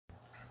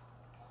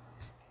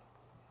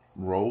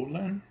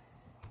Rolling.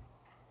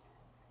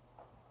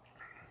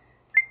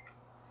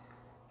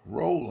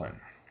 Rolling.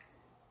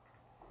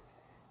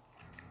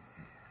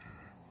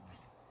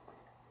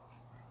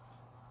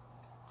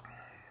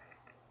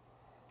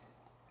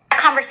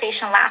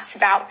 Conversation lasts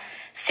about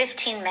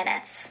 15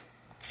 minutes.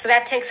 So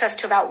that takes us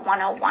to about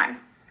 1:01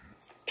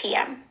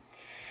 p.m.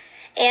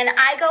 And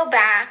I go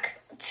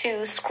back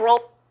to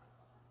scrolling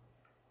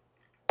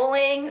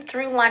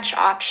through lunch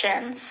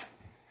options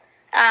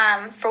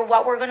for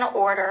what we're going to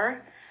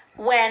order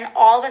when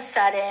all of a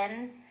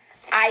sudden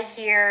I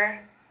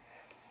hear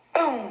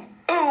boom,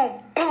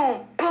 boom,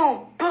 boom,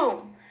 boom,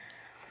 boom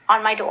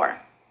on my door.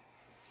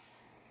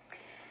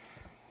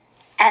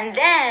 And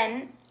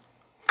then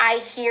I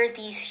hear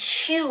these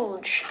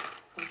huge,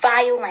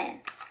 violent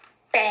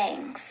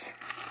bangs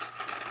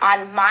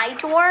on my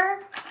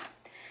door,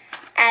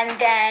 and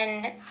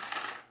then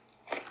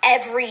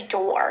every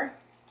door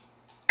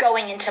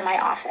going into my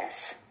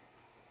office.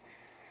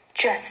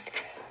 Just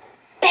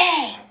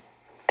bang,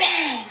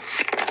 bang.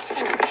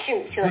 Oh,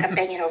 shoot, see, like I'm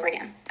banging over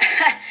again.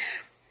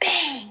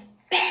 Bang,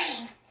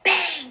 bang,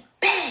 bang,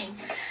 bang.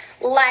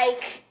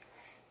 Like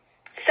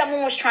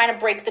someone was trying to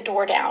break the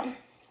door down.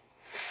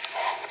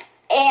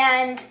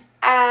 And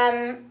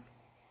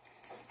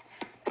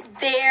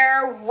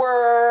there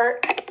was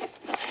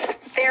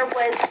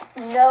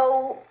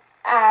no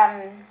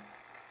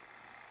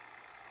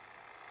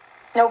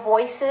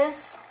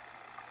voices.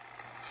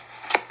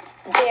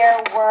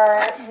 There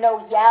were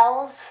no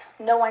yells,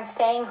 no one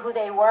saying who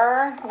they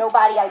were,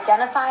 nobody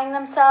identifying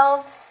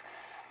themselves,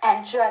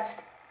 and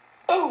just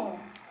boom,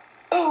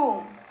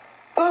 boom,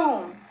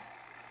 boom.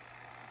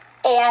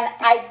 And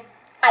I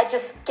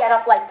just get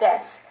up like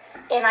this,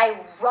 and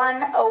I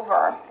run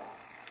over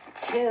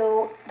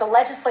to the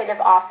legislative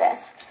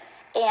office,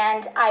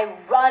 and I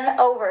run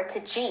over to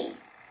G.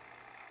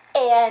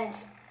 And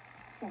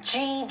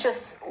G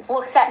just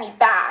looks at me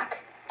back,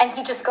 and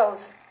he just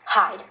goes,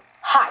 hide,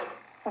 hide,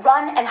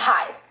 run and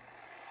hide.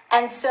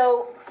 And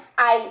so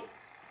I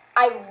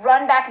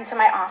run back into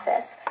my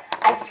office.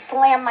 I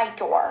slam my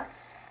door.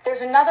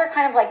 There's another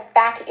kind of like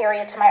back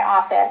area to my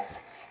office,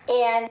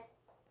 and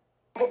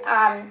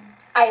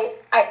I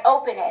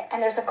open it,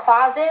 and there's a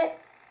closet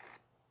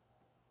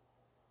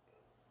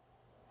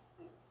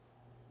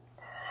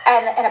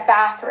and a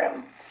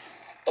bathroom.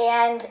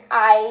 And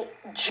I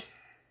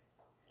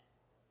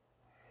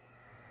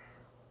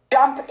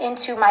jump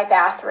into my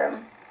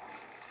bathroom,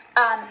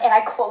 and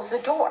I close the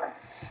door.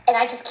 And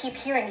I just keep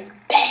hearing these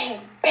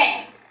bang,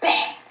 bang,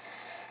 bang.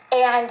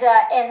 And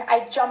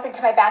I jump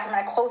into my bathroom,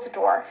 and I close the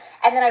door.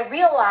 And then I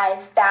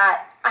realize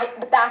that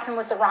the bathroom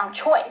was the wrong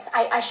choice.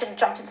 I should have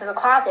jumped into the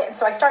closet. And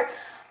so I start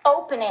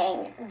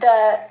opening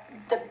the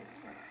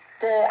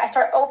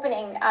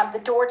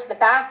door to the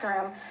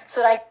bathroom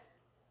so that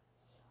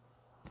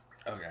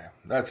Okay,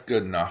 that's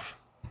good enough.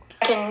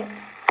 Oh,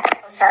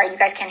 sorry, you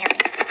guys can't hear me.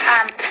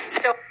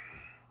 So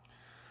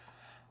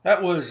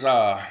that was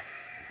a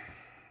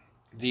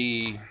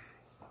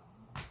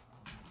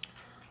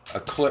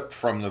clip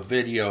from the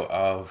video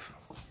of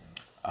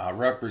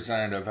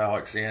Representative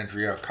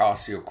Alexandria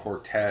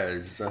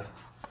Ocasio-Cortez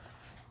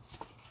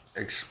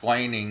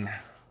explaining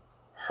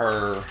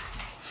her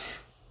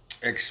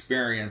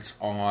experience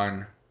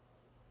on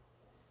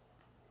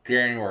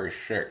January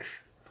 6th.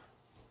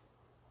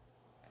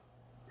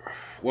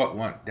 What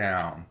went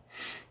down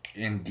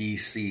in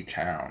D.C.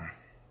 town.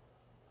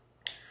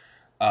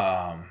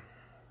 I've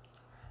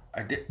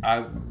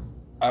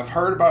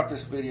heard about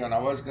this video, and I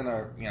was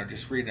gonna,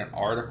 just read an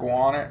article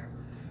on it,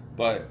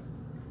 but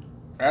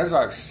as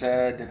I've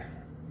said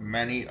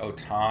many a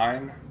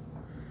time,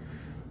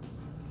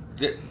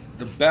 the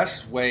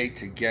best way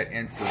to get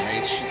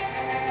information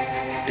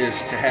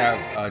is to have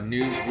a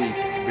Newsweek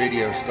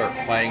video start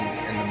playing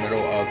in the middle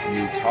of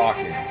you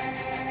talking.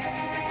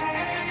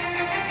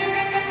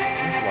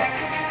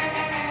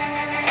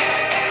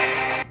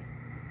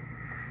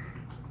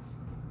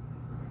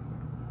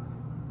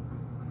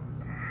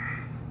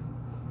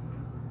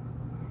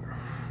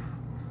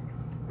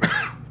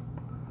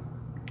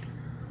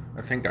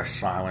 I think I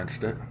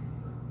silenced it.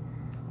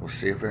 We'll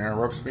see if it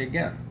interrupts me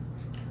again.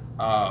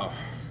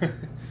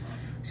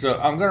 So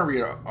I'm going to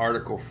read an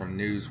article from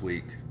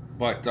Newsweek.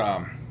 But,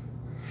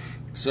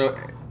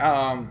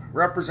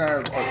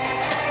 Representative...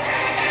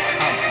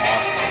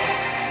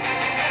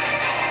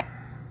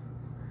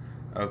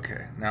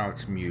 Okay, now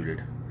it's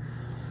muted.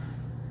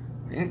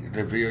 I think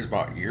the video is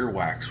about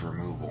earwax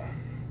removal.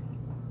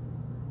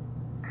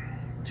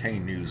 Okay,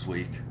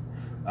 Newsweek.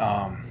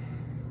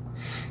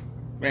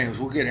 Anyways,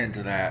 we'll get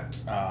into that.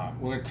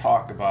 We're going to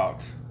talk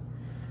about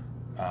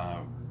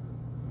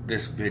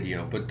this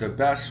video, but the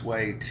best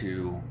way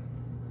to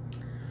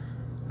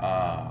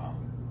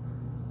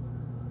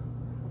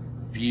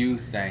view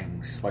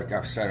things, like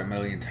I've said a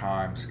million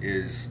times,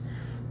 is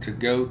to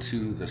go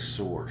to the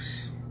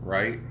source,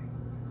 right?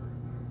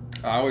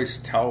 I always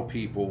tell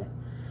people,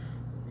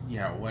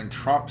 when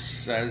Trump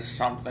says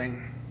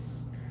something,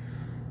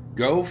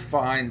 go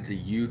find the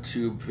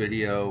YouTube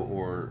video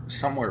or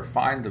somewhere,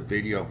 find the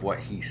video of what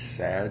he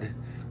said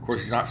Of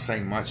course, he's not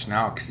saying much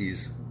now because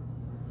he's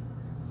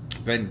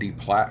been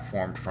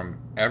deplatformed from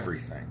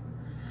everything.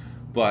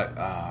 But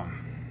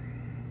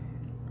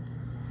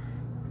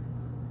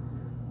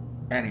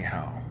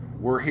anyhow,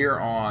 we're here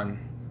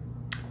on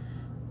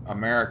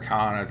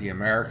Americana, the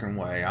American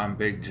Way. I'm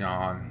Big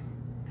John.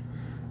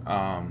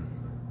 I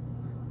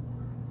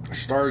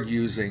started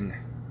using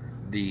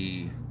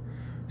the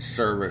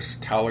service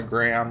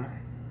Telegram,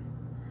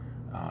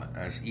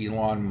 as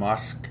Elon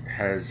Musk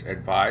has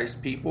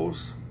advised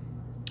people's.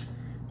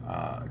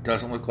 It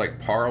doesn't look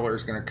like Parler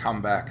is going to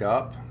come back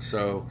up.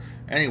 So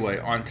anyway,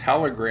 on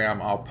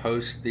Telegram, I'll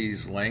post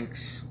these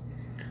links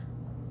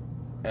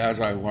as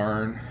I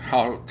learn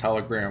how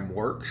Telegram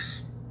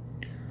works.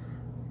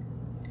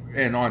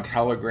 And on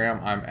Telegram,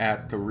 I'm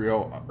at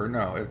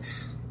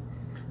it's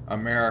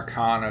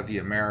Americana, the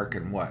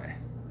American Way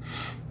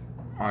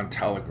on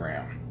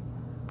Telegram.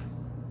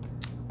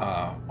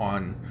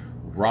 On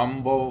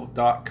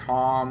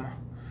Rumble.com,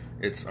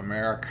 it's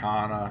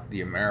Americana, the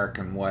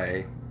American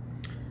Way.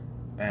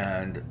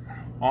 And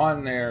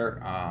on there,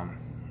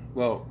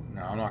 no,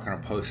 I'm not going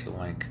to post a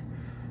link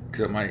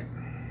because it might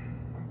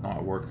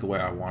not work the way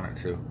I want it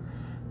to.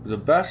 The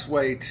best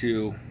way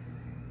to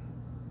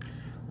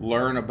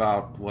learn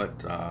about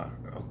what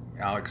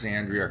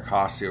Alexandria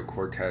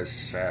Ocasio-Cortez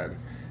said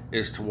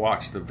is to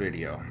watch the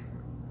video.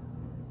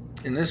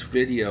 And this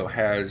video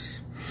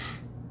has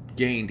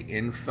gained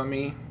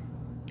infamy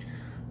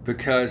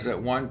because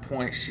at one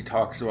point she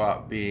talks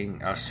about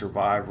being a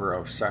survivor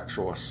of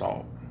sexual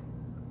assault.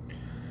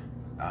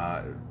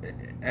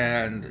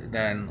 And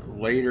then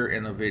later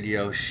in the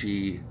video,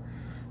 she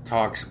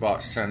talks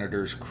about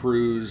Senators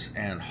Cruz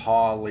and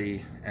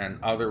Hawley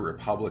and other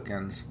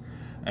Republicans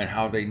and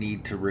how they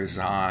need to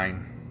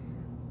resign.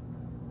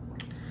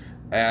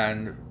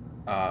 And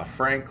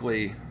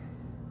frankly,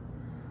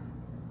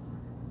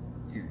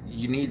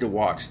 you need to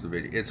watch the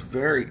video. It's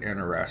very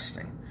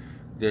interesting.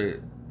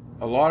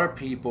 A lot of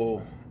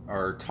people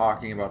are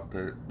talking about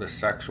the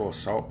sexual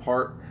assault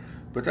part,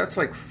 but that's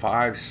like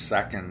 5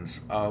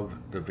 seconds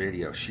of the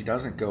video. She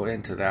doesn't go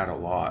into that a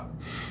lot.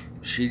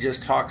 She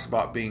just talks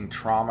about being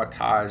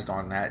traumatized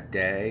on that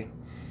day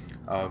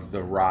of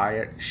the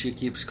riot. She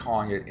keeps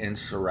calling it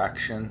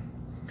insurrection.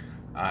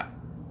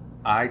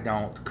 I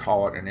don't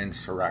call it an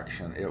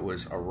insurrection. It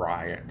was a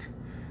riot.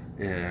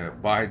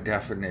 By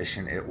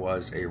definition, it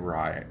was a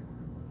riot.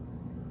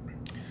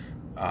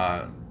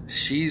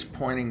 She's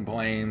pointing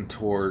blame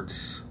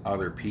towards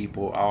other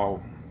people.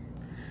 I'll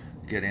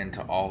get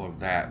into all of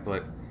that,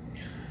 but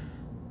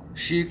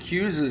she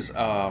accuses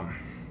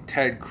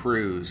Ted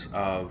Cruz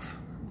of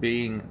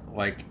being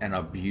like an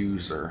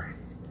abuser.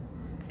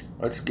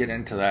 Let's get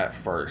into that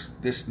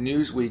first. This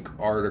Newsweek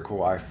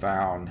article I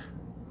found,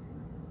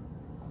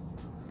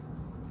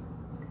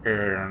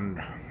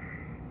 and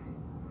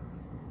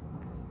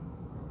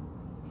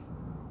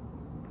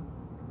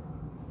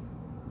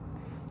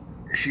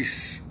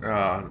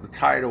the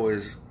title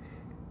is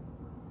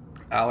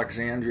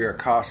Alexandria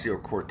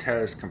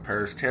Ocasio-Cortez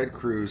compares Ted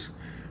Cruz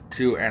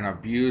to an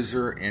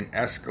abuser in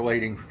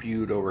escalating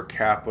feud over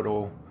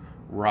Capitol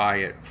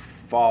riot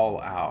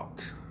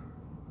fallout.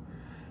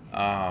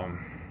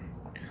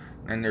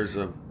 And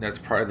that's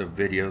probably the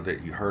video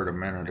that you heard a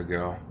minute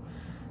ago.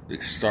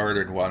 It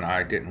started when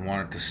I didn't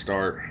want it to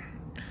start.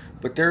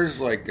 But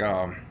there's like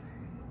a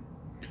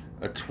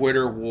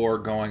Twitter war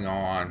going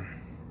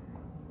on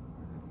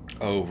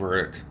over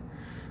it.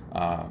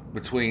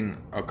 Between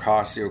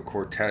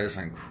Ocasio-Cortez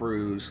and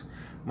Cruz,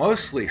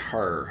 mostly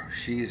her.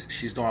 She's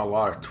doing a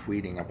lot of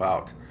tweeting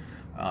about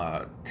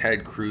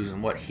Ted Cruz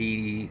and what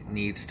he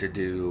needs to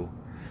do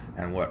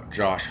and what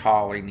Josh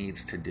Hawley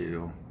needs to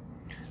do.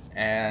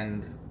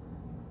 And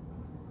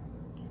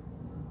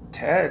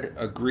Ted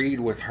agreed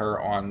with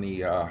her on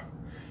the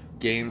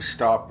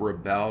GameStop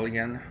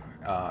rebellion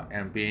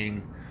and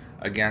being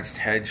against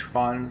hedge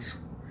funds.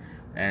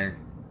 And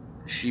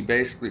she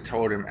basically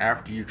told him,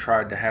 after you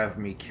tried to have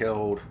me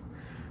killed,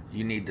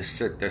 you need to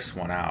sit this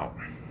one out.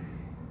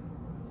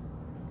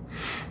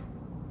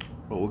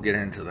 But we'll get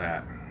into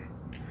that.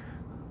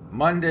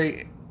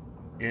 Monday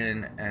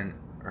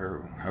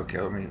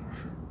let me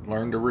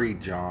learn to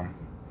read, John.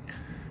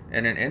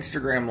 In an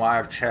Instagram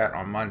live chat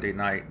on Monday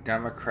night,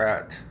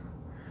 Democrat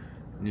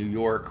New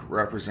York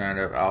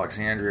Representative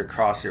Alexandria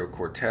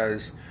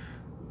Ocasio-Cortez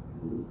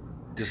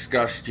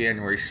discussed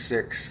January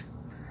 6th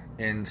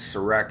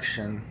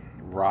insurrection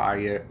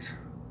riot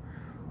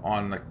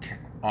on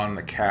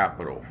the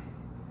Capitol.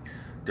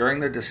 During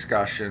the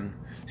discussion,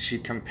 she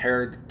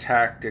compared the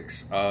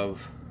tactics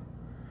of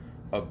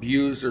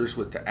abusers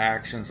with the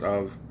actions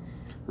of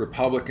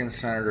Republican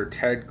Senator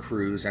Ted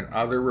Cruz and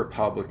other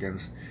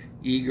Republicans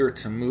eager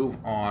to move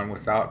on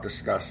without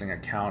discussing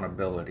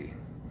accountability.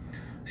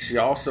 She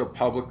also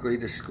publicly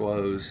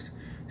disclosed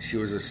she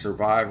was a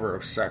survivor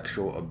of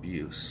sexual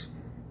abuse.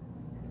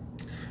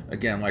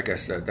 Again, like I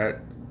said,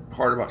 that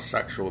part about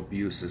sexual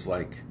abuse is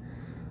like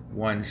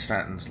one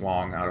sentence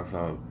long out of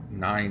a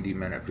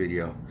 90-minute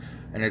video,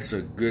 and it's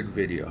a good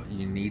video.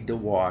 You need to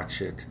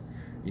watch it.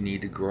 You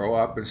need to grow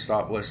up and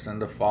stop listening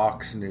to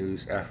Fox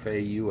News,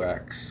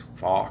 F-A-U-X,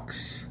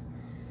 Fox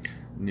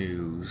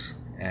News,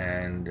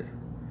 and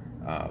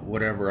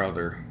whatever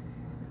other.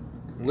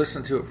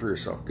 Listen to it for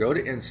yourself. Go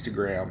to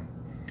Instagram.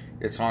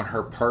 It's on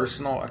her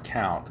personal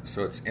account.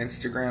 So it's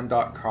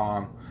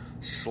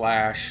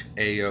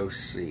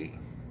instagram.com/AOC.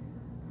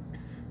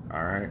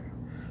 All right.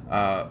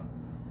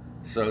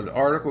 So the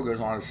article goes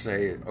on to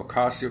say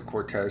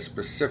Ocasio-Cortez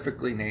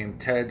specifically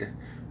named Ted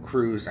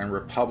Cruz and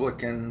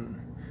Republican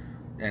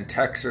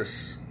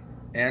Texas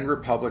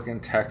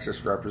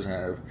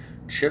Representative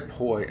Chip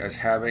Hoy as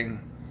having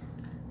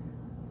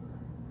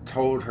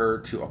told her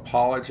to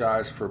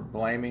apologize for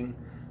blaming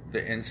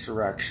the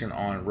insurrection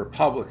on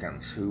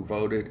Republicans who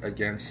voted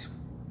against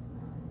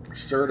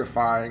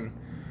certifying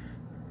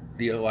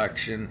the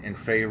election in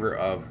favor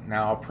of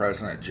now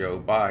President Joe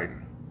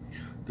Biden.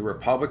 The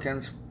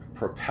Republicans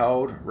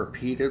propelled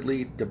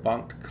repeatedly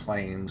debunked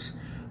claims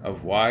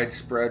of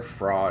widespread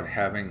fraud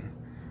having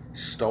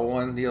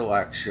stolen the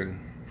election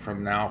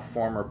from now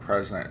former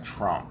President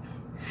Trump.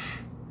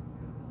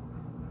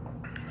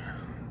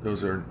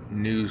 Those are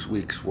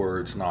Newsweek's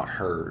words, not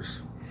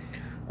hers.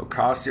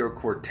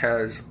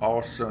 Ocasio-Cortez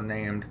also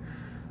named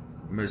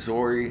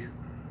Republican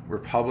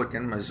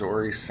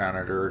Missouri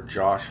Senator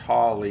Josh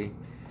Hawley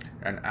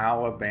and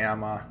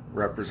Alabama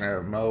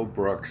Representative Mo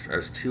Brooks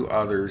as two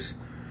others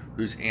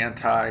whose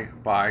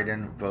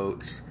anti-Biden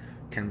votes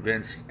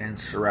convinced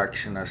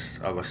insurrectionists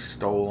of a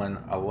stolen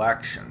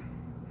election.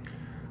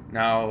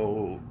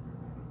 Now,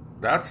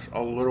 that's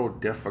a little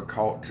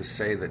difficult to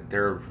say that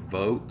their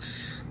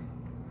votes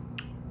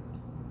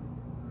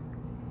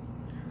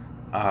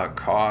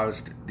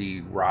caused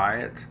the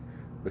riot,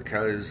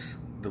 because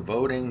the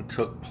voting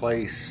took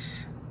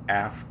place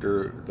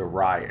after the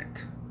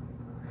riot.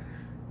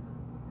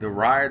 The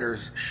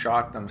rioters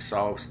shot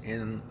themselves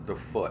in the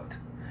foot.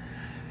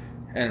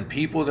 And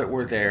people that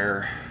were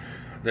there,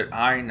 that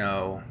I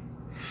know,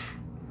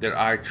 that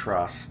I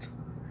trust,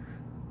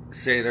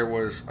 say there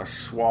was a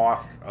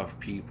swath of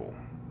people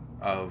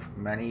of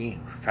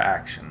many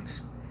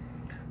factions.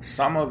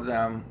 Some of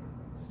them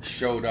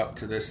showed up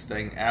to this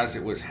thing as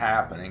it was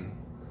happening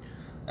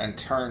and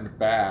turned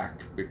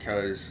back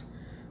because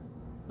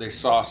they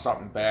saw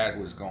something bad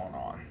was going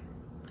on.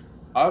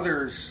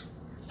 Others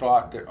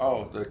thought that,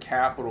 oh, the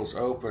Capitol's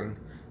open,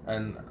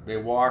 and they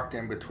walked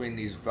in between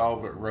these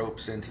velvet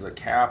ropes into the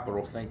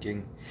Capitol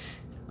thinking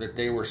that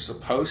they were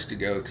supposed to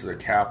go to the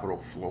Capitol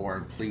floor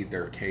and plead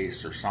their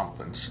case or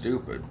something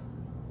stupid.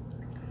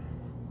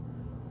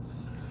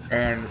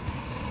 And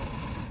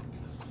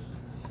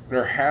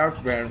there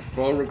have been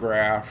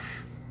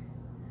photographs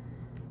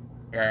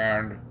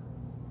and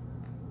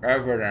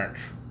evidence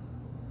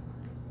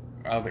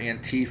of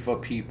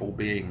Antifa people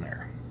being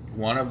there.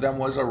 One of them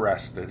was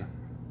arrested.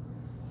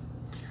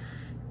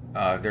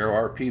 There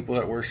are people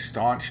that were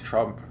staunch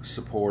Trump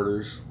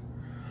supporters,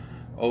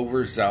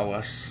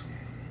 overzealous,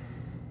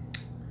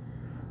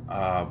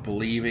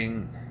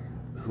 believing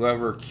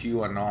whoever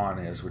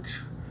QAnon is,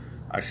 which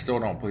I still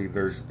don't believe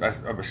I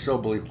still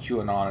believe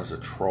QAnon is a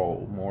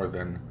troll more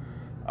than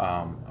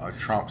a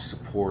Trump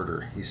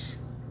supporter.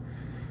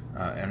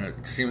 And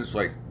it seems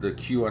like the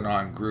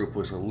QAnon group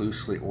was a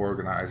loosely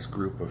organized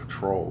group of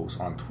trolls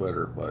on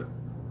Twitter, but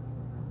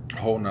a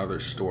whole nother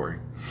story.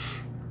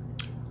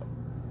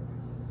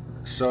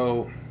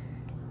 So,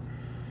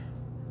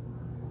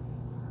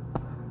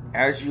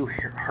 as you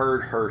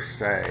heard her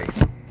say,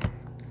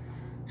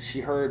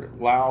 she heard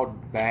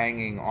loud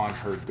banging on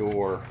her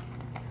door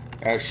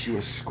as she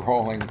was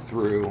scrolling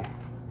through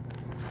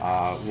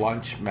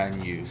lunch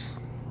menus.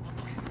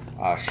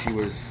 She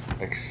was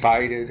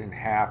excited and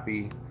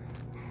happy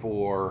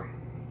for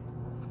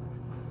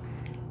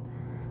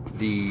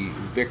the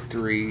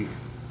victory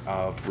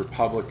of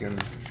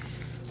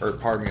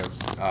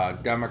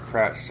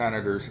Democrat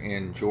senators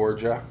in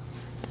Georgia.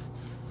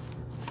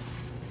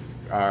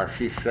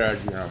 She said,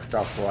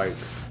 stuff like,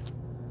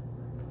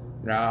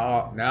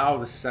 now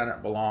the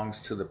Senate belongs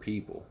to the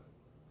people.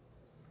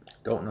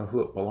 Don't know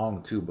who it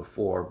belonged to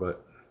before,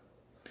 but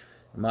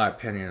in my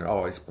opinion, it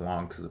always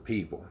belonged to the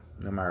people,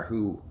 no matter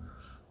who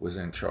was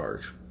in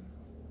charge.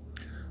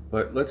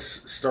 But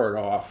let's start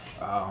off.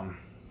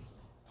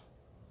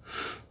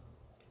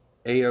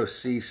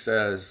 AOC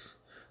says,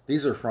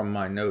 these are from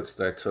my notes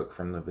that I took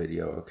from the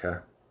video, okay?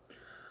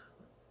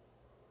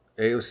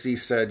 AOC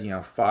said,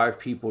 5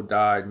 people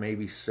died,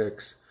 maybe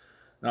 6.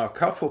 Now, a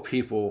couple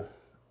people,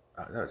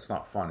 that's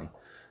not funny,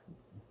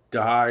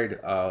 died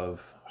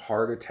of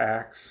heart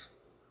attacks.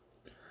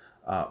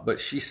 But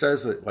she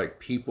says that,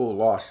 people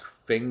lost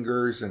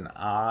fingers and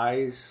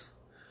eyes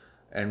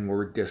and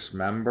were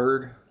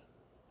dismembered.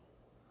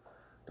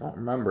 Don't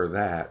remember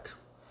that.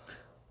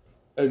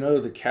 I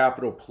know the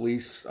Capitol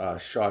Police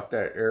shot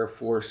that Air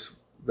Force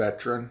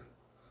veteran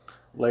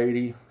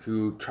lady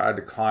who tried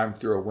to climb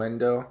through a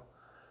window.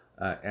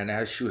 And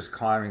as she was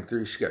climbing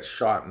through, she got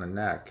shot in the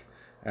neck.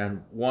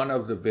 And one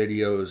of the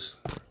videos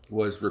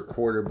was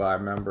recorded by a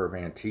member of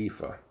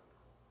Antifa.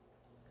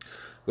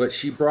 But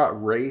she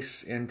brought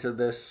race into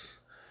this,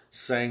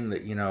 saying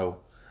that,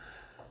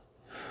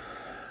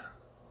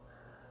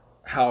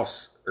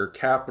 House or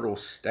Capitol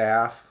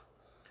staff,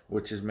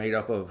 which is made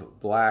up of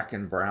black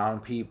and brown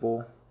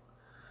people,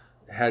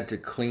 had to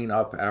clean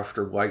up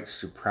after white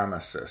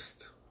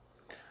supremacists.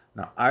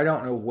 Now, I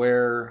don't even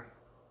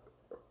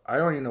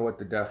know what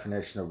the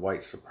definition of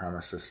white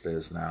supremacist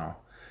is now.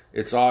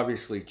 It's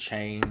obviously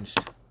changed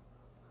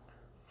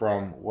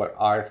from what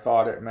I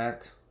thought it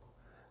meant,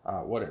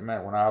 what it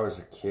meant when I was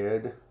a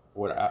kid,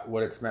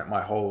 what it's meant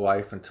my whole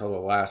life until the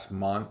last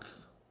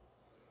month.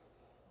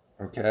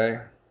 Okay?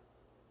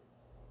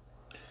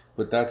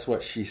 But that's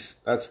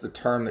the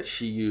term that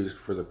she used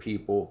for the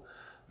people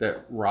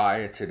that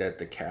rioted at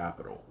the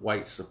Capitol,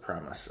 white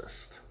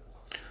supremacist.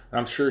 And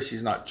I'm sure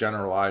she's not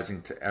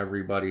generalizing to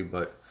everybody,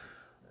 but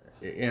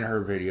in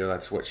her video,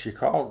 that's what she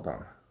called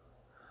them.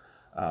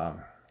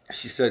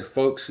 She said,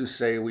 folks who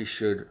say we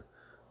should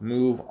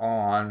move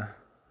on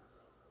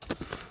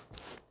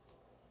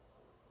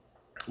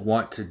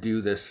want to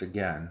do this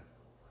again.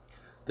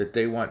 That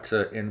they want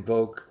to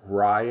invoke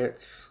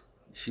riots.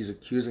 She's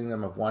accusing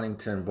them of wanting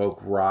to invoke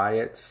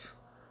riots.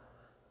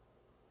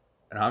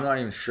 And I'm not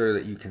even sure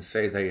that you can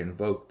say they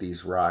invoked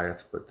these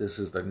riots, but this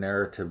is the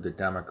narrative the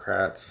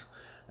Democrats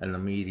and the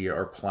media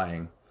are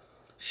playing.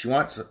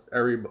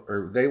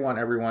 They want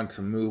everyone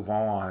to move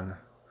on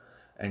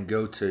and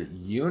go to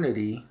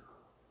unity,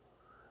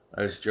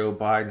 as Joe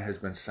Biden has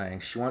been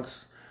saying.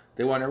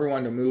 They want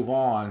everyone to move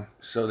on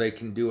so they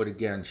can do it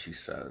again, she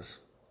says.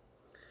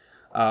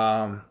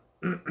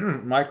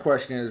 My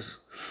question is,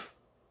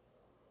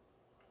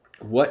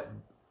 what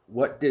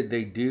did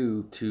they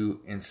do to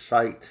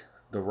incite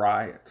the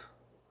riot?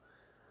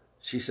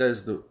 She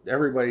says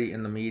everybody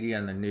in the media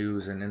and the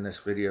news and in this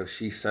video,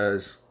 she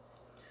says,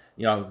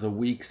 the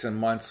weeks and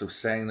months of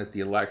saying that the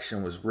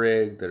election was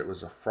rigged, that it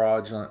was a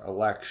fraudulent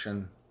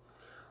election,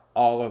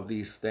 all of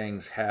these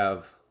things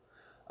have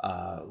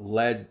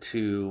led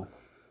to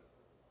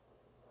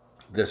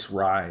this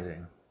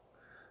rioting.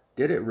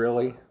 Did it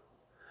really?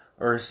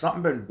 Or has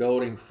something been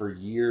building for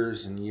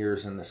years and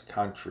years in this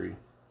country,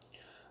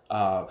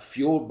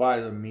 fueled by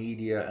the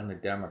media and the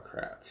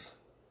Democrats?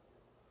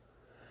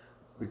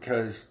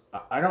 Because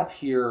I don't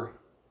hear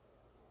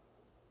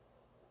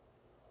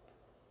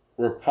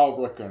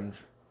Republicans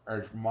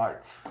as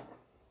much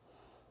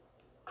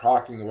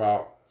talking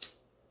about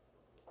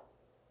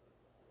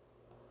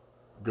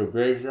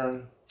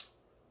division,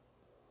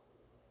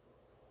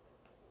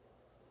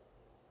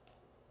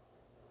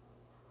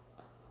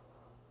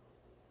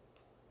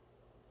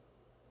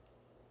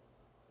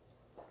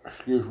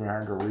 excuse me, I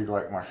had to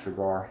relight my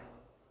cigar.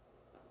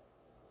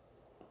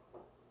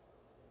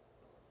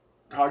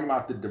 Talking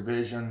about the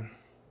division,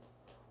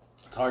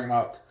 talking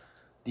about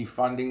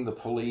defunding the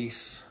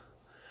police.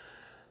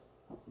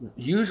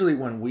 Usually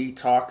when we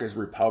talk as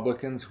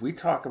Republicans, we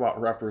talk about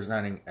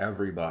representing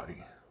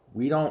everybody.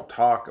 We don't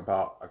talk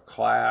about a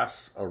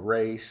class, a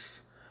race,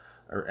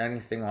 or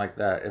anything like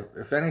that.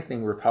 If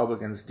anything,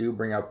 Republicans do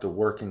bring up the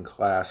working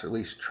class, or at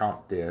least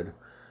Trump did,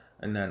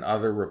 and then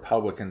other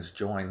Republicans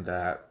joined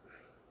that.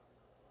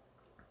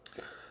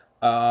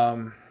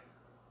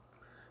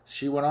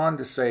 She went on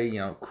to say,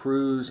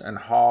 Cruz and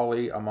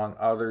Hawley, among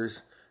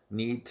others,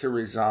 need to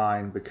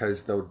resign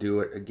because they'll do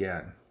it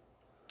again.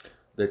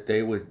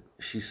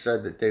 She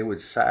said that they would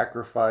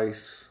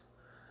sacrifice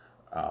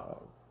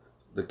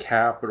the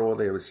Capitol,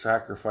 they would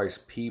sacrifice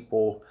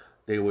people,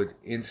 they would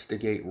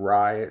instigate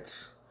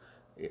riots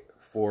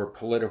for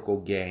political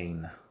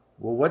gain.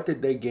 Well, what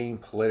did they gain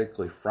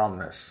politically from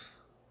this?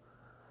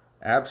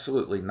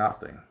 Absolutely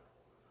nothing.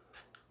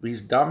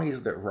 These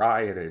dummies that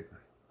rioted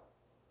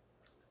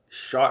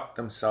shot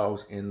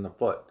themselves in the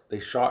foot. They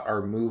shot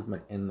our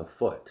movement in the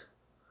foot.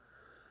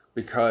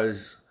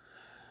 Because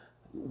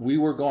we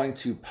were going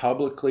to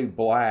publicly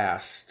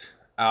blast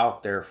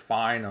out there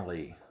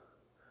finally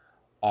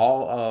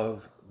all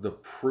of the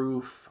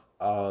proof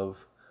of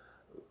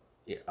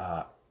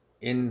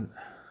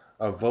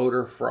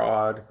voter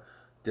fraud,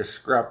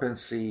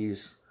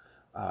 discrepancies,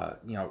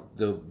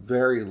 the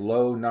very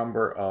low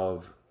number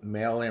of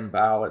mail-in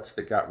ballots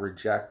that got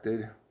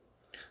rejected,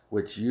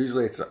 which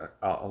usually it's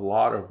a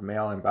lot of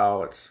mail-in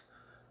ballots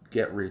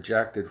get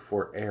rejected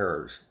for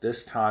errors.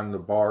 This time the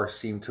bar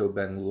seemed to have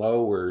been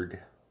lowered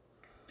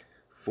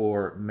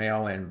for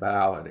mail-in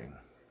balloting.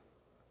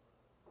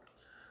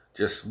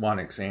 Just one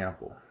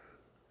example.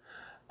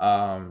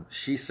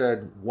 She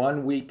said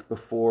 1 week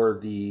before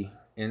the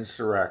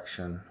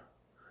insurrection,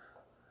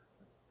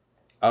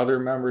 other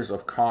members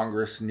of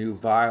Congress knew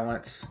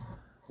violence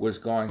was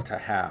going to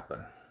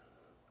happen.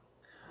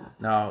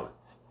 Now,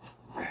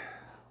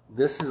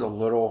 this is a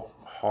little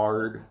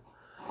hard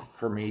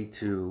for me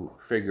to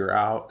figure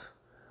out.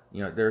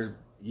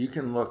 You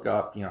can look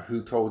up,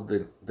 who told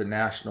the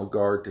National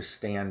Guard to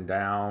stand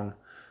down.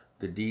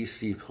 The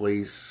DC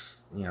police,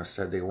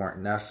 said they weren't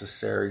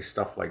necessary,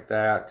 stuff like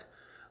that.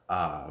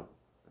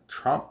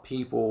 Trump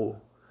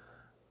people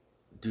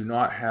do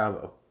not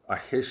have a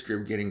history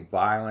of getting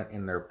violent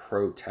in their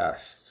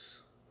protests,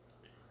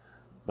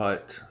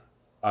 but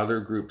other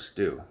groups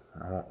do.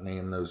 I won't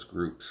name those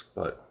groups,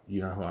 but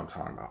you know who I'm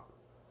talking about.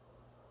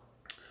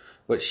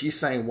 But she's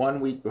saying 1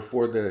 week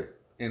before the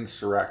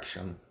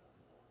insurrection,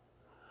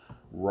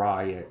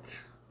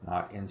 riot,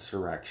 not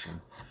insurrection,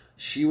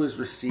 she was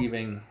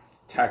receiving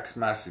text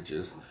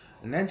messages.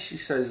 And then she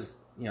says,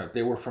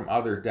 they were from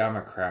other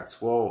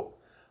Democrats. Well,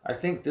 I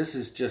think this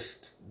is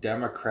just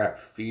Democrat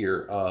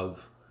fear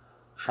of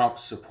Trump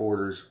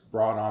supporters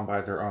brought on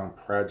by their own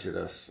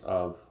prejudice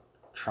of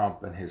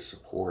Trump and his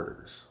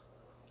supporters,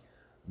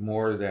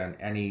 more than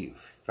any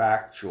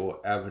factual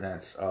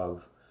evidence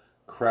of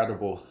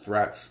credible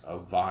threats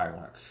of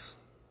violence.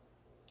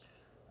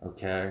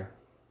 Okay?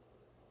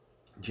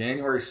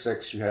 January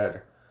 6th, you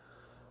had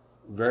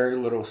very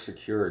little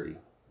security.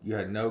 You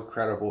had no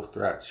credible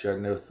threats. You had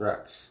no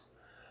threats.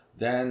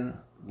 Then,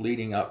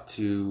 leading up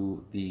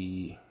to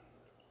the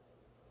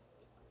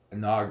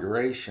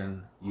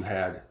inauguration, you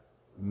had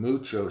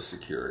mucho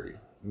security,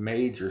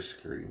 major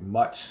security,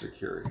 much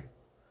security,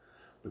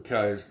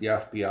 because the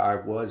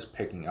FBI was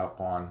picking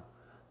up on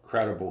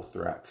credible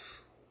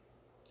threats.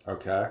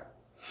 Okay?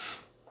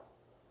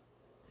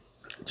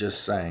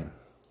 Just saying.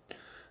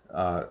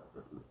 I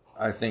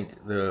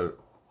think the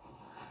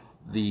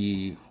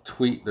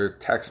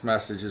text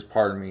messages,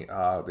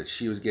 that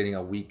she was getting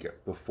a week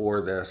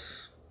before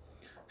this,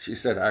 she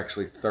said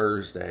actually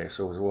Thursday,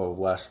 so it was a little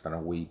less than a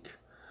week,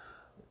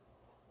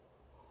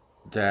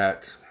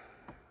 that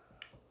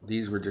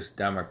these were just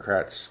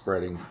Democrats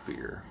spreading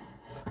fear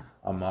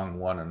among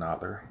one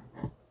another.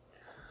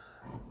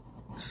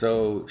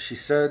 So she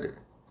said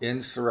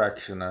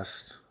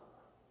insurrectionist.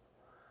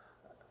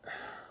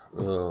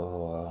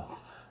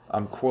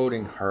 I'm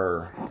quoting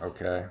her,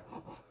 okay?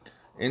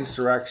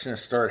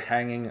 Insurrectionists started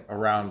hanging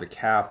around the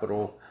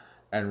Capitol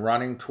and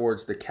running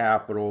towards the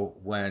Capitol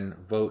when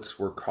votes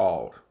were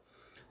called.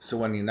 So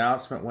when the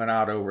announcement went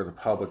out over the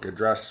public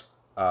address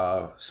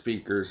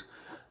speakers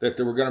that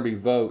there were going to be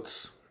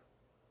votes,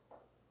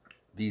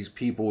 these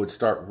people would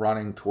start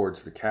running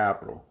towards the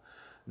Capitol.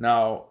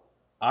 Now,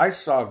 I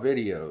saw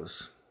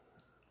videos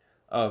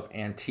of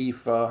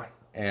Antifa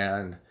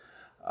and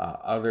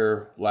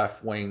other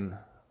left-wing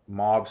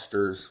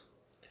mobsters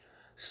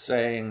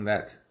saying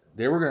that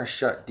they were going to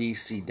shut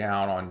D.C.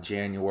 down on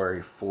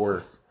January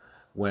 4th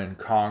when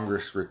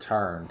Congress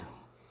returned.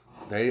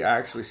 They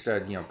actually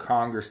said,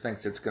 Congress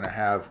thinks it's going to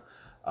have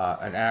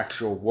an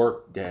actual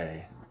work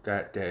day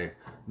that day.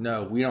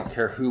 No, we don't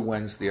care who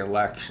wins the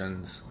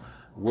elections.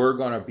 We're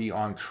going to be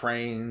on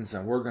trains,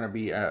 and we're going to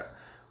be at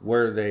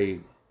where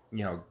they,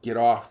 get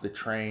off the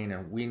train,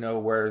 and we know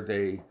where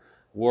they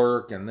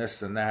work and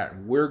this and that,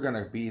 and we're going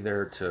to be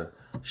there to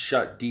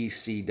shut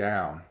D.C.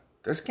 down.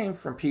 This came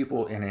from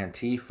people in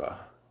Antifa.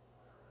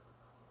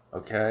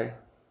 Okay?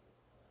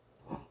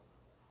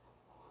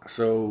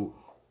 So,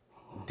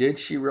 did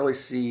she really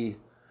see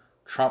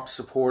Trump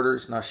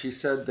supporters? Now, she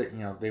said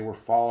that, they were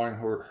following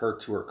her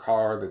to her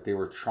car, that they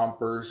were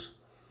Trumpers,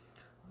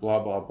 blah,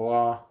 blah,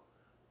 blah.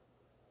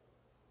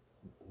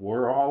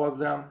 Were all of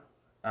them?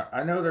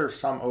 I know there's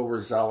some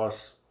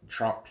overzealous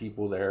Trump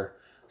people there.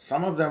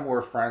 Some of them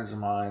were friends of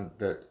mine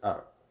that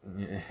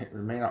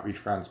may not be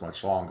friends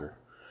much longer.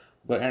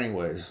 But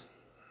anyways,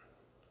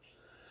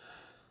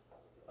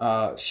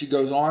 she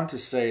goes on to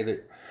say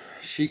that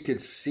she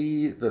could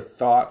see the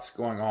thoughts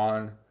going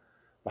on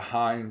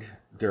behind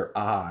their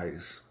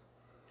eyes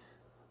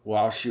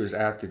while she was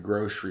at the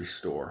grocery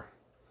store.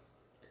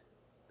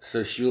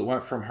 So she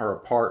went from her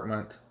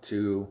apartment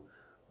to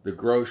the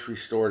grocery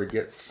store to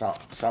get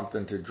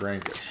something to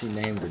drink. She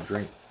named a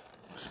drink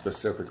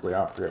specifically.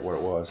 I forget what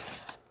it was.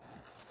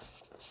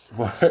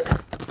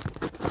 But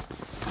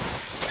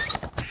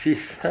she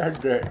said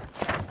that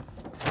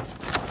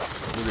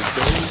the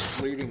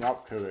days leading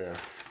up to this,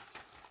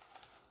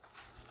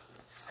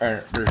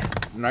 and this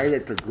night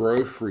at the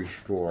grocery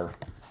store,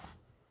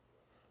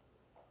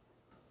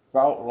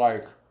 felt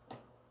like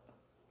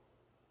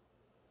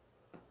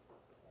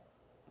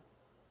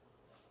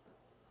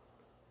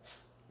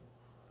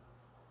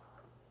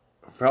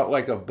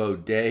a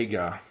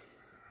bodega.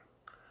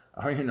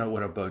 I don't even know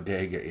what a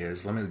bodega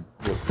is. Let me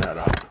look that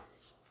up.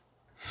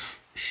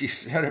 She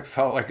said it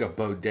felt like a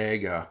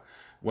bodega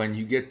when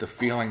you get the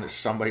feeling that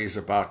somebody is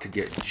about to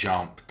get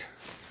jumped.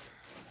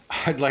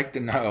 I'd like to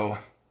know.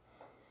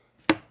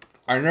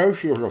 I know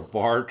she was a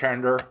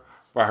bartender,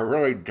 but I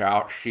really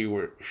doubt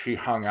she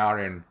hung out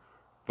in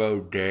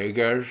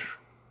bodegas.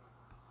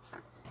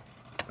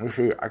 Let's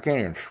see, I can't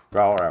even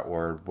spell that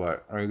word,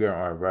 but let me give it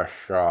my best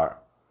shot.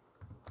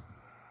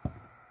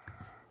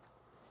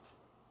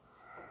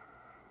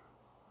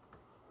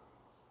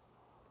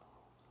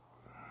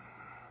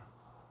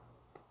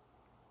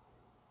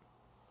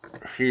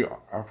 See,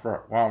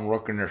 while I'm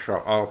looking this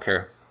up,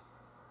 okay.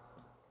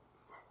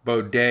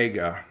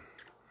 Bodega.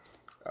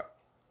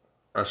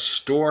 A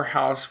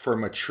storehouse for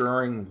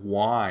maturing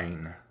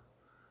wine.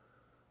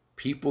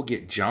 People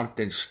get jumped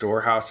in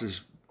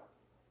storehouses.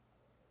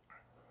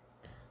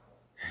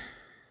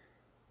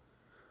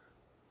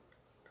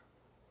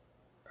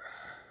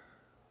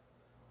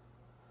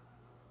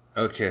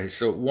 Okay,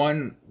 so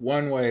one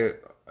way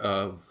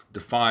of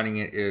defining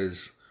it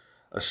is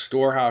a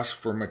storehouse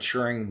for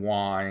maturing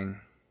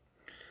wine.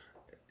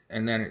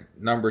 and then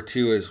number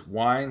 2 is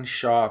wine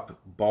shop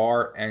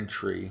bar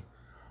entry,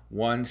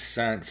 1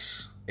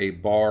 cent a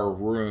bar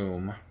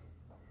room.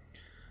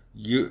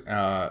 The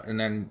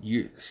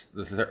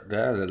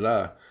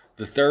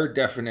third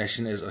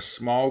definition is a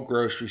small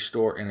grocery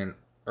store in an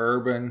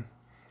urban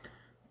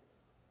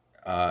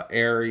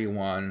area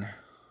one,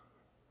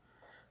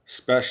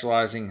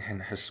 specializing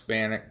in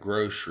Hispanic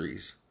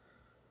groceries.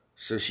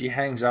 So she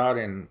hangs out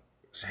in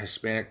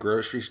Hispanic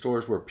grocery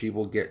stores where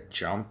people get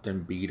jumped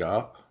and beat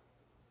up.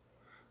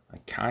 I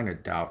kind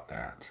of doubt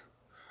that.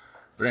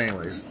 But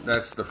anyways,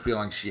 that's the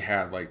feeling she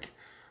had. Like,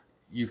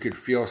 you could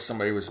feel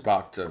somebody was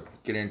about to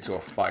get into a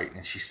fight,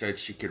 and she said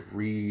she could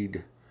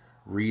read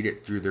it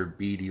through their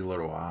beady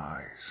little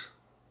eyes.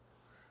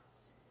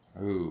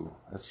 Ooh,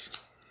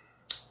 that's...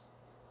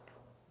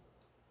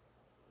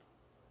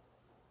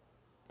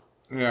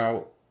 You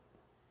know,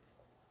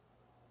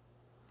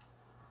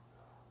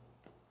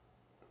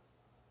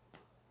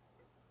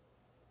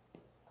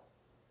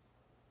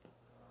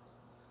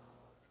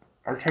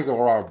 I take a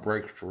lot of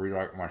breaks to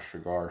relight my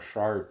cigar.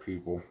 Sorry,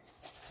 people.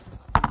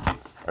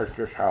 That's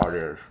just how it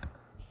is.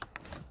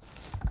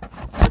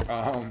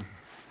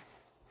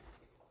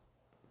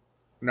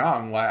 Now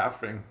I'm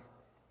laughing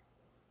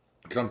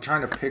because I'm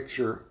trying to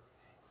picture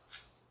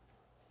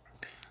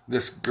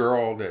this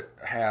girl that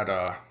had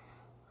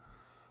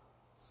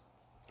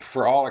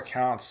for all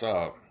accounts,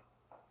 a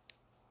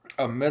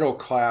middle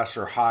class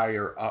or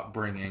higher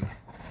upbringing,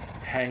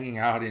 hanging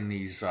out in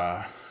these,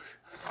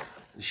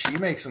 she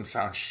makes them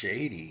sound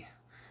shady,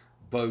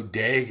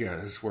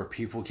 bodegas where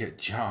people get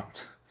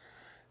jumped.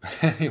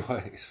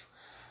 Anyways,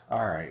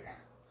 all right.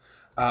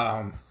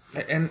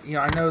 And, you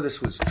know, I know this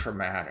was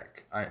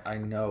traumatic. I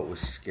know it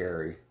was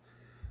scary.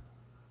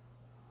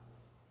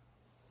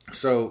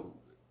 So,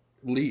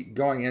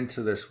 going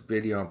into this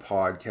video and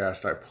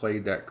podcast, I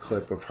played that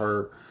clip of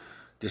her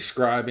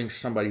describing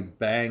somebody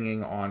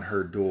banging on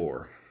her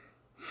door.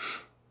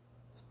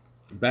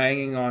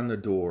 Banging on the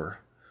door.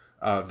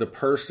 The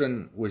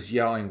person was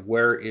yelling,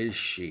 "Where is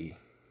she?"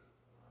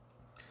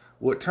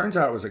 Well, it turns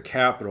out it was a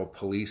Capitol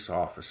police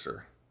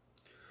officer.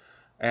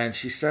 And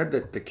she said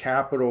that the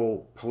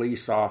Capitol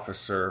police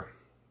officer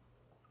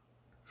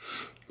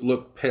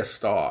looked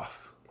pissed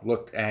off,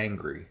 looked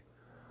angry.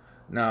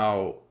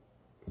 Now,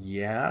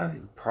 yeah, he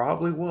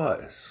probably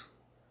was.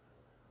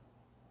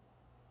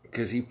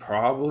 Because he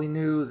probably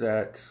knew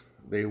that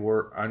they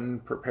were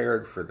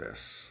unprepared for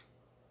this.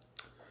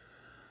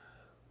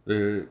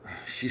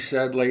 She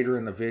said later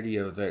in the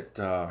video that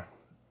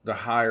the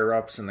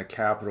higher-ups in the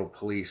Capitol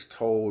Police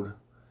told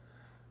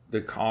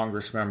the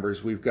Congress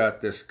members, "We've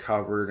got this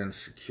covered and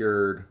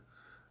secured,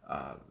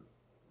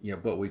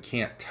 but we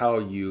can't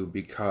tell you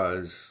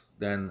because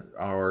then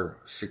our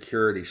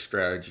security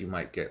strategy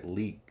might get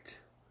leaked."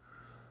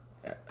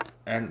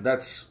 And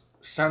that's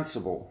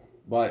sensible,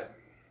 but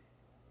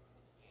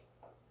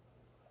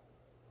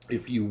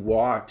if you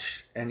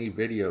watch any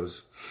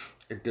videos,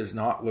 it does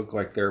not look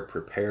like they're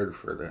prepared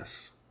for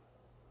this.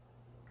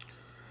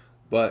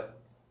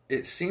 But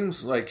it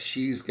seems like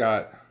she's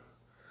got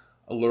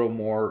a little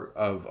more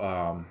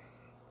of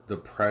the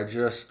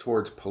prejudice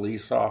towards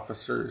police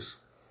officers.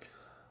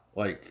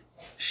 Like,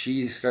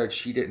 she said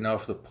she didn't know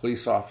if the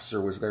police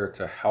officer was there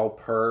to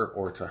help her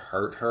or to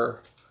hurt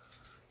her.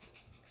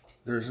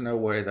 There's no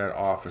way that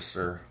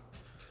officer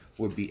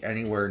would be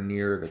anywhere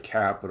near the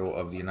Capitol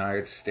of the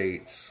United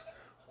States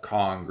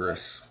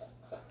Congress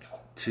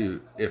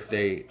if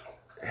they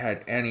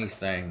had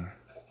anything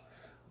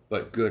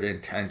but good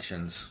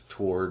intentions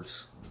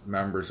towards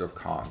members of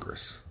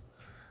Congress.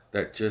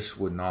 That just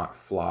would not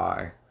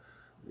fly.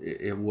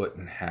 It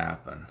wouldn't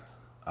happen.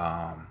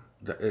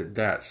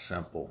 That's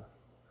simple.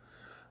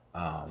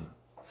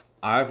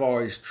 I've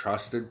always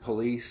trusted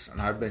police,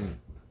 and I've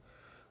been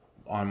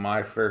on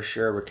my fair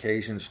share of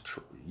occasions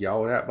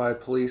yelled at by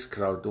police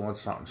because I was doing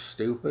something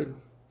stupid.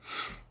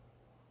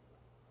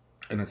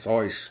 And it's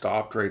always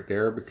stopped right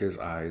there because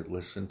I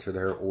listen to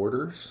their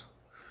orders.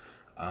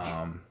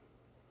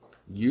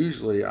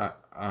 Usually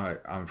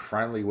I'm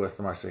friendly with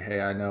them. I say, "Hey,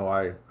 I know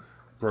I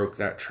broke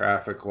that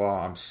traffic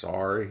law. I'm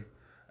sorry."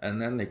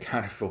 And then they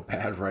kind of feel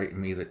bad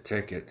writing me the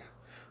ticket.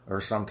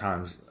 Or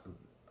sometimes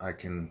I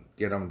can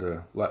get them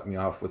to let me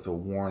off with a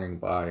warning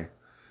by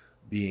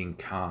being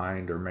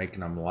kind or making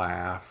them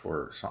laugh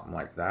or something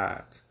like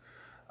that.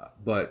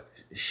 But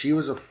she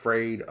was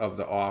afraid of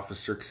the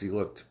officer because he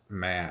looked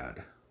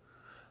mad.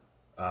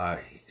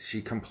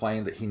 She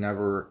complained that he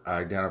never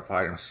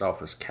identified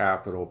himself as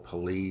Capitol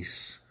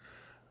Police.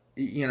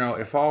 You know,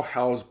 if all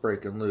hell's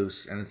breaking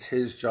loose and it's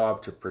his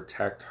job to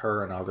protect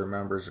her and other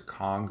members of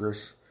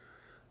Congress,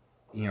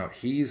 you know,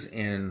 he's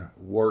in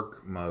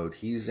work mode.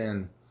 He's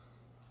in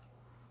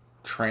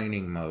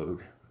training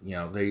mode. You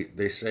know,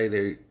 they say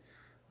they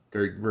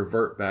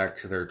revert back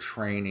to their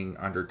training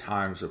under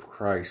times of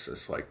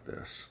crisis like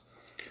this.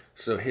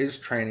 So his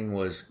training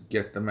was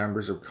get the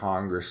members of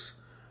Congress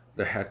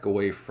the heck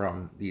away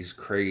from these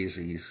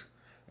crazies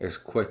as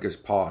quick as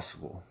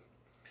possible.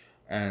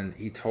 And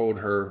he told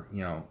her,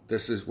 you know,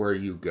 this is where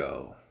you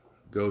go.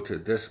 Go to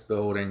this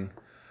building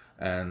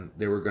and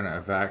they were going to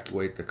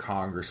evacuate the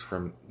Congress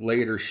from.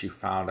 Later, she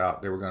found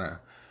out they were going to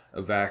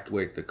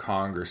evacuate the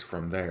Congress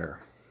from there.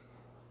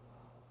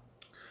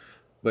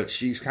 But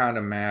she's kind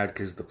of mad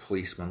because the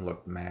policeman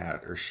looked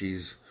mad, or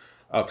she's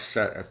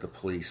upset at the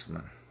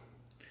policeman.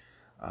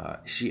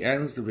 She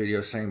ends the video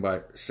saying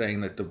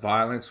that the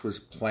violence was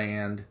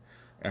planned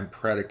and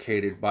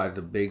predicated by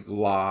the big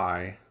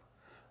lie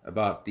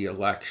about the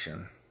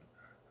election,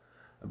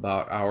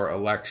 about our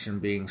election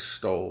being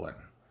stolen,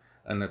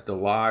 and that the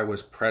lie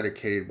was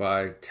predicated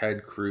by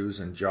Ted Cruz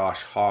and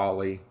Josh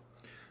Hawley,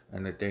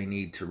 and that they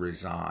need to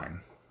resign.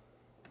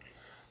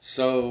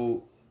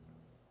 So,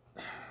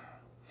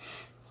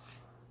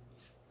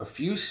 a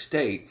few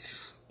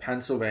states,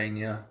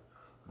 Pennsylvania,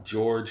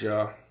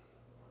 Georgia,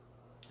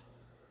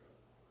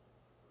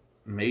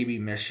 maybe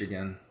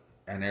Michigan,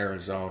 and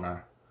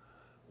Arizona,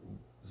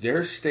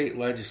 their state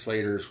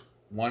legislators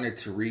wanted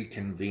to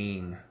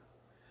reconvene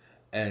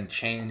and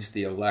change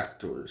the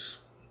electors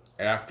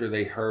after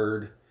they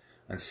heard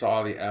and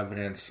saw the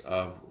evidence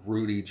of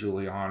Rudy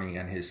Giuliani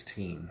and his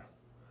team.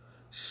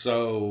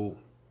 So,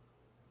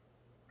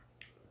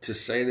 to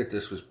say that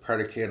this was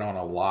predicated on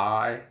a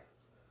lie,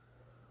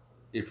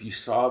 if you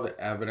saw the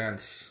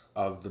evidence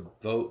of the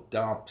vote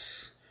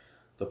dumps,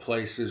 the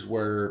places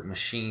where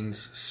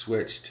machines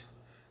switched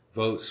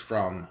votes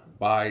from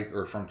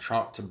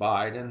Trump to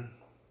Biden,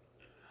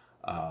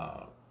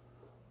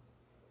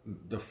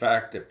 the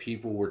fact that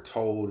people were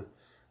told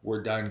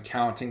we're done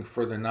counting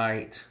for the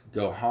night,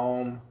 go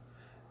home,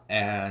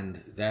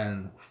 and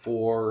then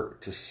 4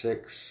 to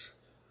 6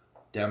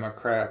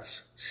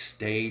 Democrats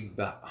stayed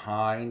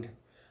behind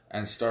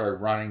and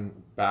started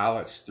running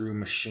ballots through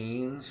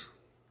machines,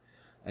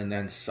 and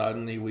then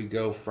suddenly we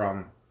go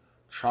from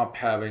Trump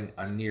having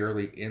a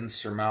nearly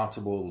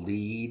insurmountable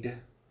lead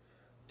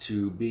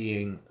to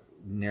being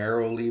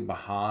narrowly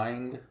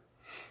behind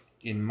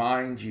in,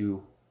 mind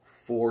you,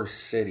 4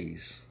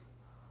 cities: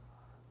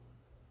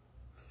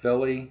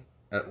 Philly,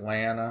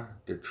 Atlanta,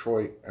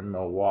 Detroit, and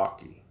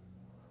Milwaukee.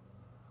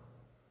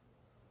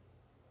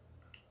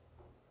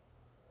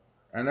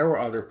 And there were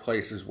other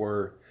places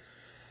where,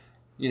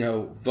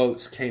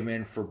 votes came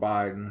in for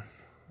Biden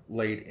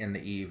late in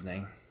the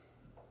evening.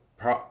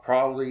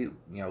 Probably,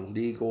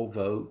 legal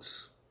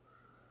votes.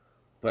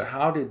 But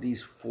how did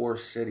these 4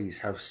 cities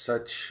have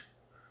such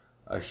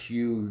a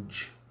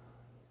huge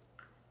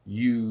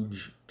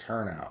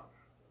turnout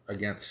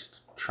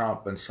against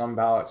Trump, and some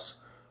ballots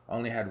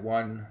only had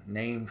one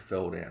name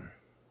filled in?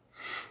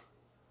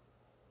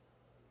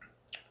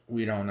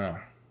 We don't know.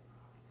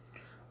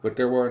 But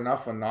there were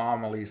enough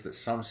anomalies that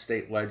some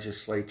state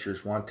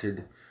legislatures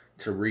wanted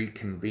to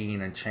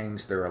reconvene and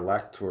change their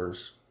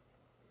electors,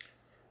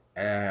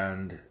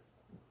 and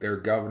their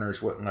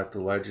governors wouldn't let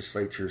the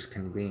legislatures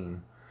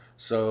convene.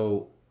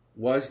 So,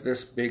 was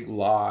this big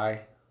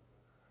lie?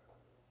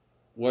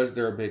 Was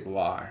there a big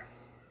lie?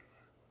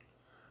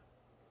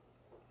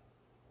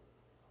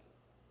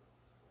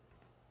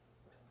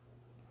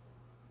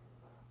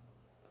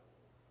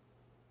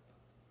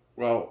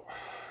 Well,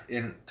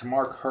 to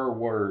mark her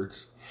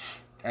words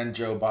and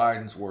Joe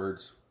Biden's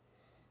words,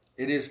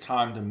 it is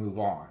time to move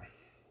on.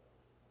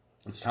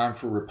 It's time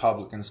for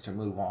Republicans to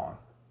move on.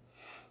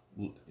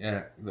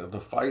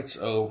 The fight's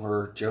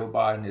over. Joe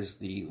Biden is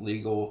the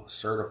legal,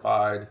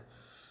 certified,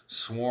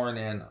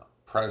 sworn-in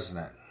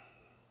president.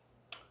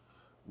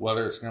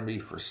 Whether it's going to be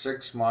for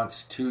 6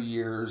 months, 2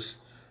 years,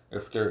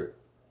 if they're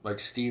like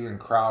Steven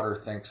Crowder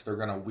thinks they're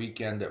going to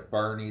weekend at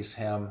Bernie's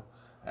him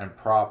and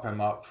prop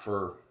him up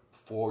for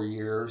 4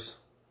 years,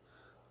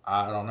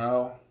 I don't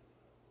know.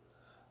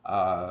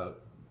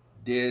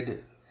 Did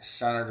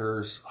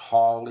Senators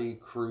Hawley,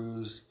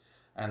 Cruz,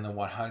 and the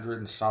 100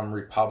 and some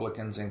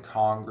Republicans in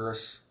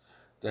Congress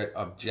that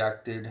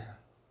objected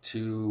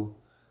to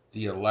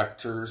the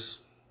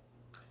electors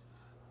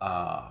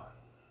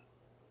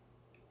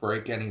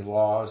break any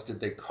laws?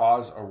 Did they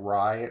cause a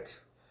riot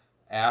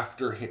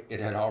after it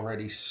had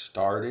already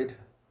started?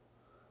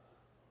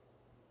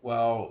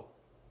 Well,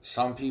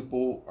 some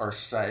people are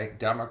saying,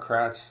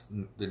 Democrats,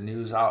 the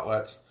news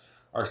outlets,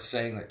 are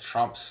saying that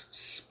Trump's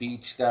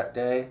speech that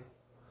day,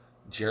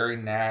 Jerry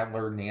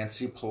Nadler,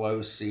 Nancy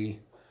Pelosi,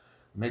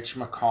 Mitch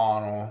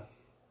McConnell,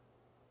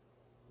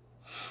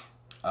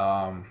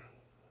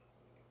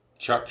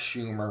 Chuck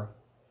Schumer,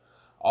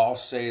 all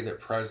say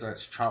that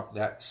President Trump,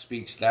 that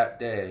speech that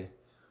day,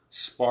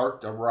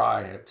 sparked a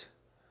riot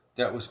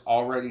that was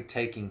already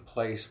taking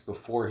place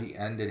before he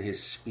ended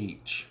his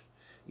speech.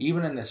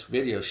 Even in this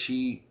video,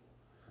 she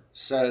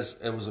says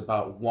it was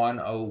about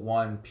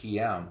 1:01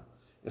 p.m.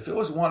 If it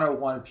was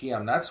 1:01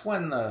 p.m., that's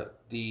when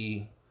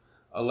the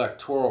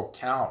electoral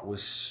count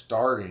was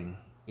starting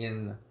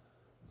in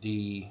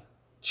the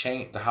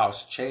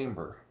House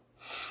chamber.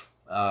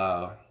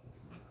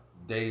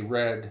 They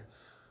read,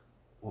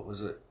 what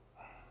was it?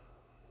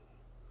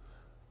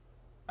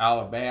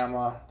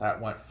 Alabama,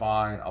 that went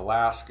fine.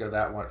 Alaska,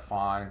 that went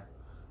fine.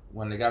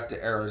 When they got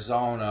to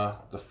Arizona,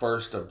 the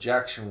first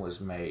objection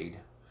was made,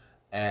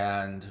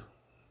 and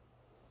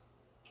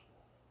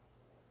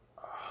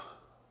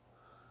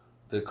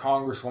the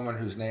congresswoman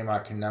whose name I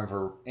can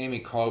never,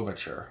 Amy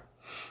Klobuchar,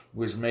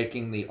 was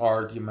making the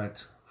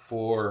argument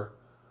for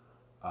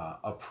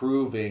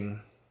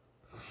approving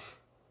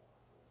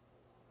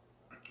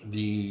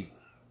the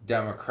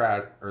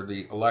Democrat or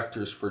the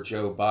electors for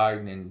Joe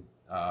Biden in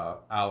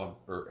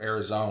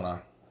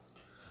Arizona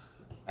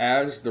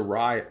as the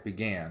riot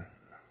began,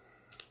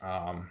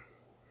 and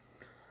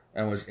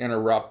was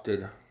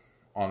interrupted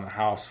on the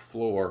House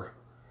floor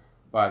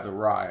by the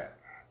riot.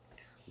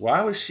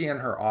 Why was she in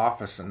her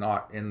office and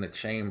not in the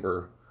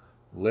chamber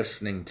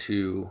listening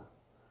to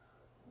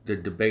the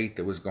debate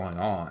that was going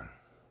on?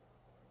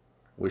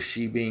 Was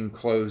she being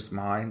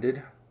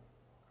closed-minded?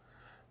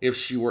 If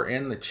she were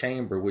in the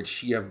chamber, would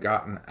she have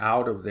gotten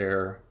out of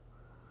there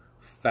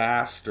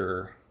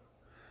faster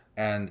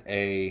and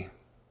a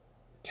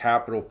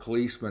Capitol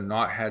policeman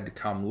not had to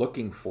come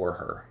looking for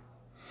her?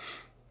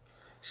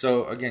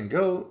 So again,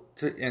 go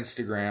to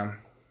Instagram,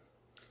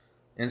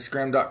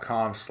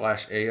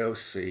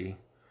 instagram.com/AOC.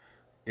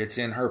 It's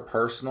in her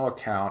personal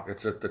account.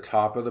 It's at the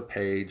top of the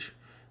page.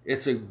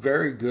 It's a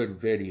very good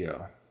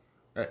video,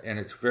 and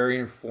it's very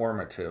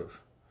informative.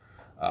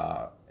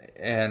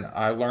 And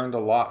I learned a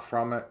lot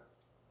from it.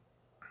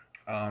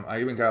 I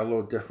even got a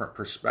little different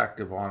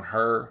perspective on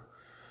her.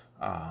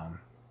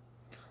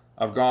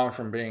 I've gone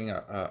from being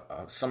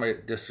somebody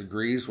that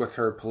disagrees with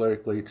her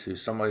politically to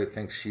somebody that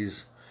thinks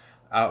she's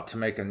out to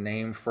make a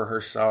name for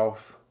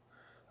herself,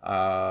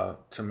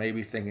 to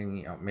maybe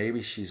thinking,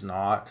 maybe she's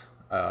not.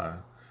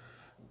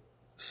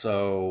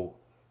 So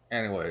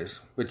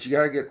anyways, but you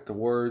got to get the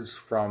words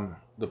from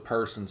the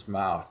person's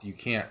mouth. You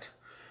can't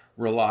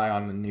rely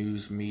on the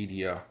news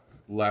media,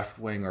 left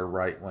wing or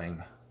right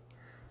wing,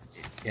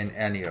 in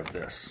any of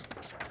this.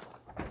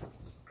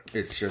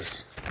 It's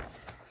just,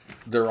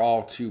 they're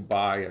all too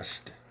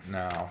biased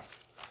now.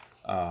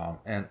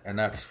 And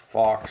that's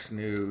Fox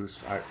News.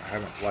 I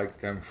haven't liked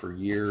them for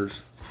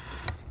years.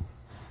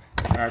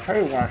 And I tell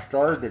you, when I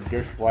started to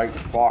dislike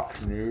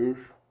Fox News,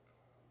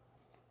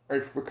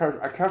 it's because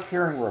I kept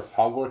hearing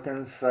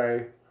Republicans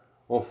say,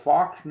 well,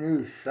 Fox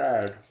News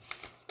said.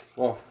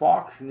 Well,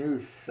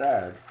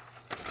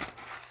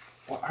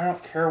 I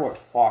don't care what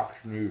Fox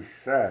News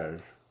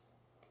says.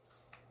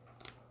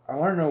 I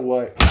want to know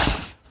what,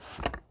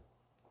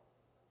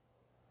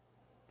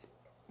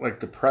 like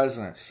the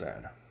president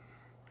said.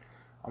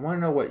 I want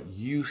to know what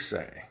you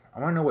say. I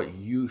want to know what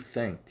you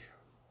think.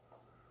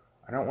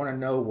 I don't want to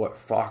know what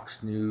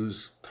Fox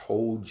News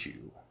told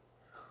you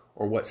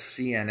or what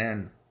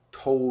CNN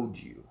told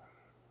you.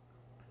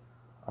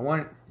 I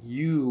want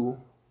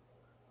you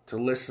to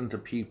listen to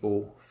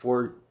people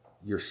for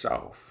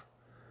yourself.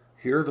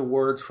 Hear the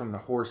words from the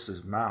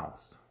horse's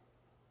mouth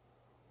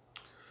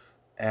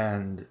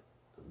and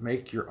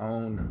make your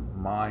own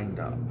mind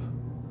up.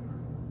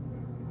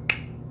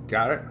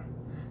 Got it?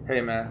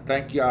 Hey man,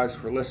 thank you guys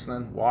for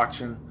listening,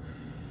 watching,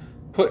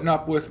 putting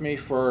up with me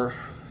for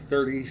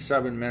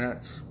 37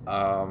 minutes.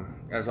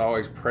 As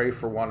always, pray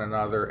for one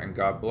another and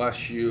God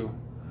bless you.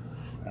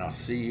 And I'll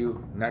see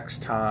you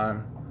next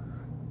time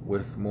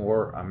with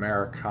more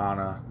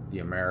Americana, the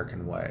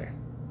American way.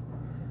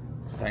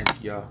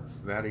 Thank you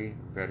very,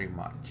 very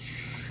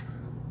much.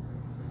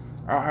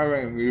 I don't have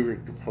any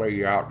music to play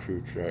you out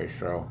to today,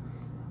 so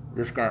I'm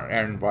just going to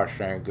end by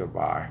saying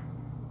goodbye.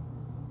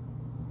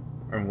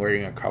 And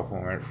waiting a couple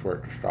of minutes for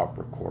it to stop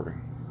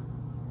recording.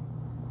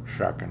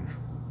 Seconds.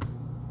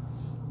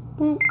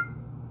 Boop.